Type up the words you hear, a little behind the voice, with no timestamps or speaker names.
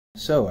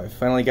So I've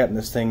finally gotten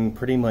this thing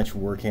pretty much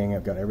working.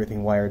 I've got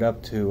everything wired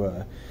up to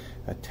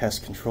a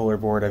test controller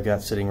board I've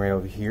got sitting right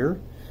over here,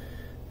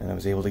 and I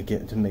was able to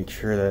get to make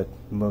sure that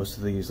most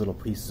of these little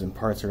pieces and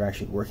parts are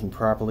actually working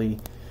properly,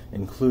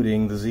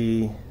 including the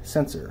Z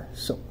sensor.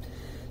 So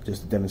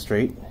just to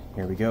demonstrate,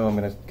 here we go. I'm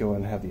going to go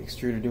and have the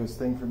extruder do its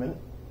thing for a minute.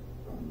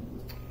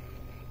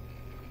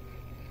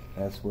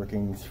 That's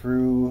working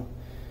through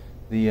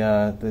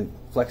the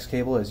flex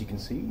cable, as you can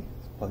see.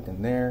 It's plugged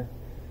in there,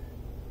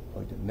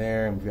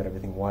 and we've got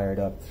everything wired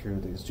up through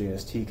these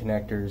JST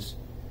connectors,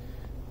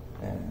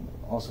 and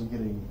also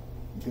getting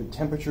good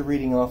temperature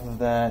reading off of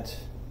that.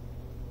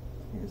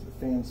 Here's the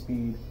fan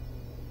speed,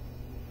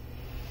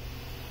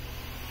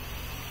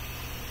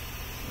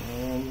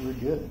 and we're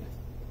good.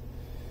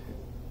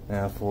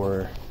 Now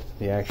for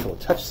the actual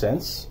touch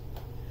sense,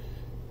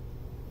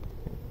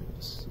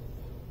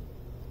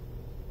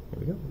 there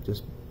we go,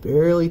 just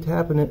barely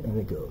tapping it and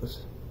it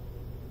goes.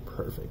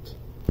 Perfect.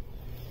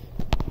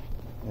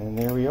 And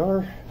there we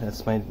are.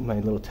 That's my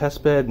little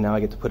test bed. Now I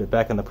get to put it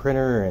back on the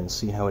printer and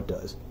see how it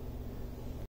does.